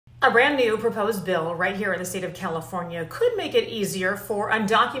A brand new proposed bill right here in the state of California could make it easier for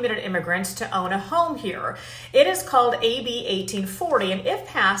undocumented immigrants to own a home here. It is called AB 1840, and if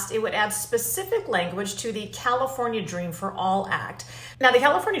passed, it would add specific language to the California Dream for All Act. Now, the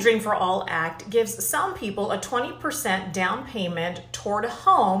California Dream for All Act gives some people a 20% down payment toward a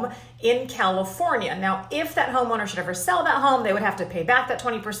home in California. Now, if that homeowner should ever sell that home, they would have to pay back that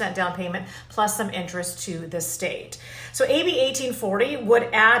 20% down payment plus some interest to the state. So AB 1840 would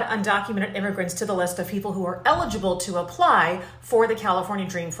add undocumented immigrants to the list of people who are eligible to apply for the California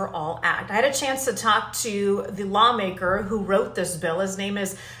Dream for All Act. I had a chance to talk to the lawmaker who wrote this bill. His name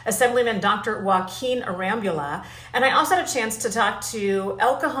is Assemblyman Dr. Joaquin Arambula. And I also had a chance to talk to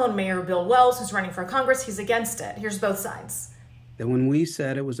El Cajon Mayor Bill Wells, who's running for Congress. He's against it. Here's both sides. That when we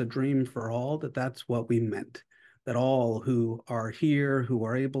said it was a dream for all, that's what we meant. That all who are here, who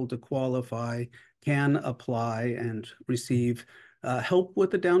are able to qualify, can apply and receive help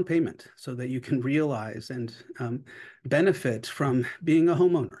with the down payment so that you can realize and benefit from being a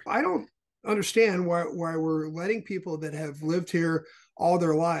homeowner. I don't understand why we're letting people that have lived here all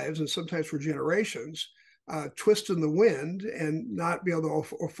their lives and sometimes for generations twist in the wind and not be able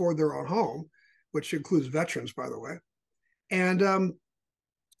to afford their own home, which includes veterans, by the way. And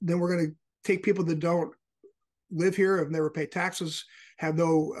then we're going to take people that don't live here, have never paid taxes, have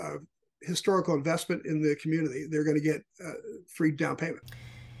no historical investment in the community. They're going to get free down payment.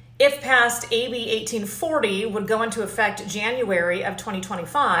 If passed, AB 1840 would go into effect January of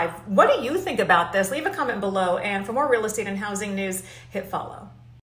 2025. What do you think about this? Leave a comment below. And for more real estate and housing news, hit follow.